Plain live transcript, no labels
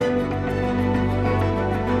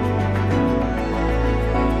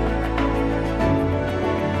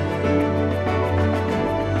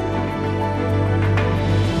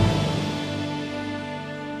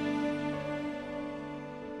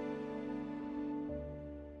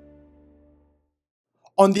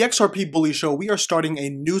On the XRP Bully Show, we are starting a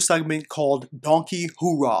new segment called Donkey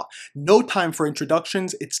HOORAH. No time for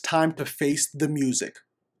introductions, it's time to face the music.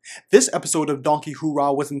 This episode of Donkey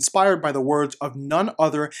HOORAH was inspired by the words of none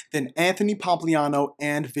other than Anthony Pompliano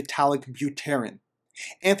and Vitalik Buterin.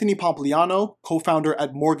 Anthony Pompliano, co-founder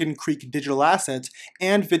at Morgan Creek Digital Assets,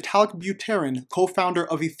 and Vitalik Buterin, co-founder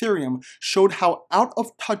of Ethereum, showed how out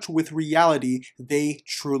of touch with reality they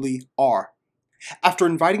truly are. After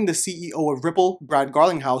inviting the CEO of Ripple, Brad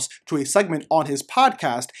Garlinghouse, to a segment on his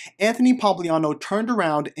podcast, Anthony Pompliano turned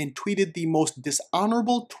around and tweeted the most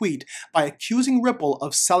dishonorable tweet by accusing Ripple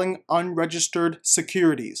of selling unregistered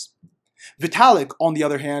securities. Vitalik, on the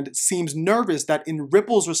other hand, seems nervous that in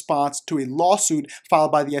Ripple's response to a lawsuit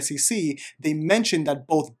filed by the SEC, they mentioned that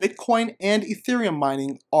both Bitcoin and Ethereum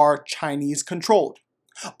mining are Chinese-controlled.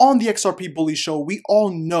 On the XRP Bully Show, we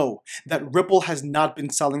all know that Ripple has not been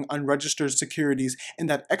selling unregistered securities and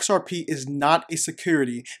that XRP is not a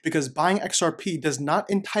security because buying XRP does not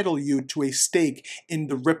entitle you to a stake in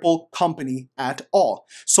the Ripple company at all.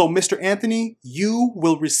 So, Mr. Anthony, you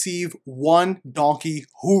will receive one donkey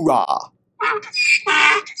hoorah.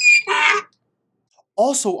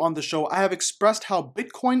 Also on the show, I have expressed how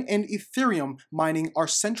Bitcoin and Ethereum mining are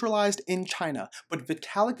centralized in China, but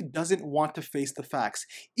Vitalik doesn't want to face the facts,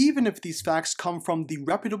 even if these facts come from the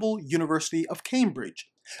reputable University of Cambridge.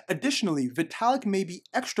 Additionally, Vitalik may be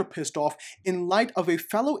extra pissed off in light of a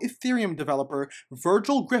fellow Ethereum developer,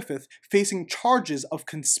 Virgil Griffith, facing charges of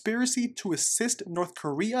conspiracy to assist North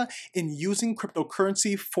Korea in using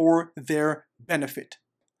cryptocurrency for their benefit.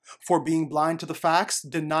 For being blind to the facts,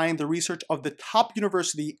 denying the research of the top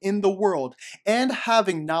university in the world, and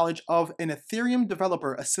having knowledge of an Ethereum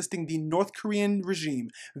developer assisting the North Korean regime,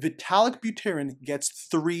 Vitalik Buterin gets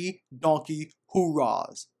 3 donkey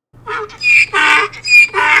hoorahs.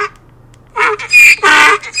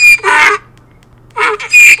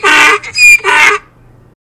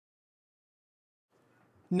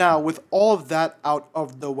 Now, with all of that out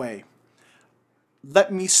of the way,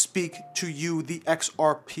 let me speak to you, the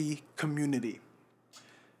XRP community.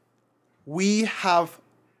 We have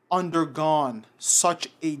undergone such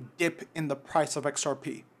a dip in the price of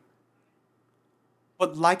XRP.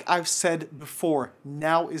 But like I've said before,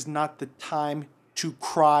 now is not the time to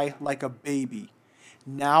cry like a baby.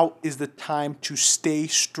 Now is the time to stay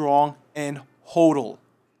strong and HODL.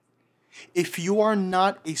 If you are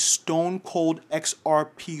not a stone cold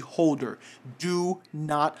XRP holder, do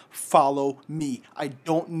not follow me. I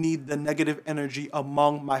don't need the negative energy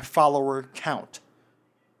among my follower count.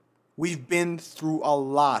 We've been through a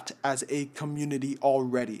lot as a community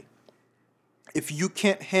already. If you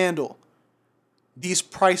can't handle these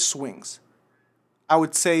price swings, I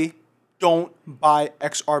would say don't buy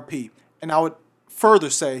XRP. And I would further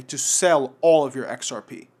say to sell all of your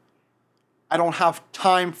XRP. I don't have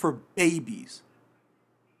time for babies.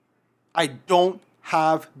 I don't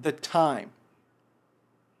have the time.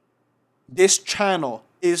 This channel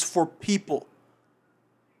is for people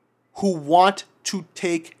who want to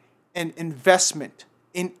take an investment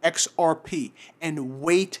in XRP and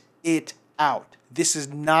wait it out. This is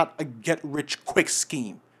not a get-rich-quick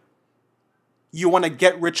scheme. You want a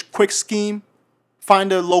get-rich-quick scheme?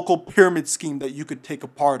 Find a local pyramid scheme that you could take a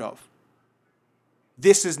part of.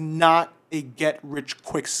 This is not a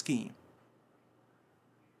get-rich-quick scheme.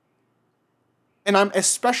 And I'm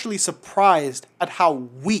especially surprised at how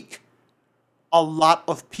weak a lot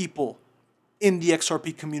of people in the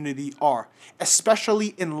XRP community are,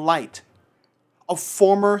 especially in light of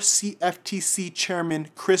former CFTC chairman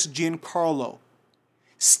Chris Giancarlo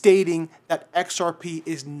stating that XRP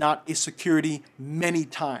is not a security many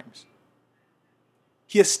times.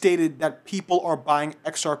 He has stated that people are buying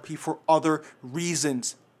XRP for other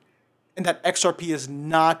reasons, and that XRP is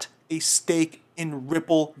not a stake in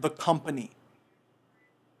Ripple, the company.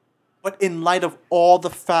 But in light of all the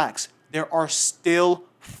facts, there are still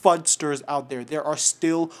fudsters out there. There are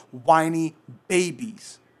still whiny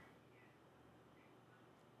babies.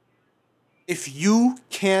 If you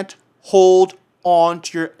can't hold on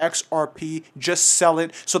to your XRP, just sell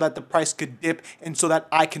it so that the price could dip and so that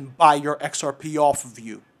I can buy your XRP off of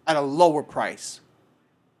you at a lower price.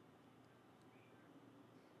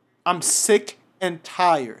 I'm sick and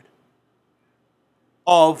tired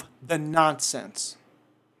of the nonsense.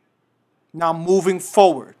 Now, moving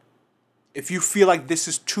forward, if you feel like this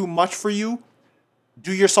is too much for you,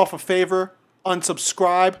 do yourself a favor,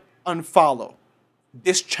 unsubscribe, unfollow.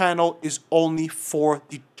 This channel is only for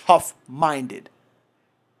the tough-minded,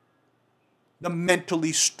 the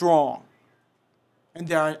mentally strong.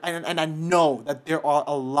 And I know that there are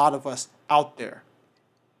a lot of us out there.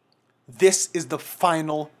 This is the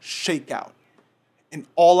final shakeout. And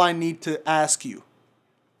all I need to ask you,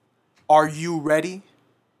 are you ready?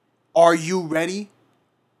 Are you ready?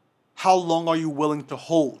 How long are you willing to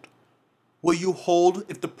hold? Will you hold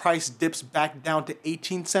if the price dips back down to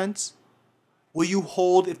 18 cents? Will you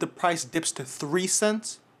hold if the price dips to 3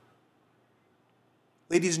 cents?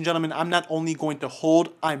 Ladies and gentlemen, I'm not only going to hold,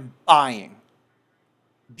 I'm buying.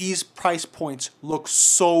 These price points look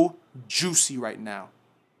so juicy right now.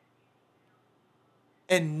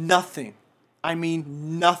 And nothing, I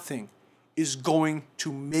mean nothing, is going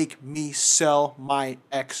to make me sell my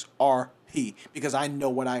XRP because I know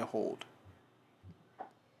what I hold.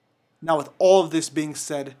 Now, with all of this being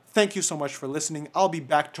said, thank you so much for listening. I'll be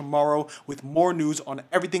back tomorrow with more news on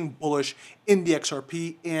everything bullish in the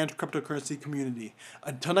XRP and cryptocurrency community.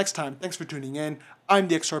 Until next time, thanks for tuning in. I'm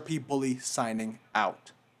the XRP Bully signing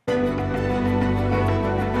out.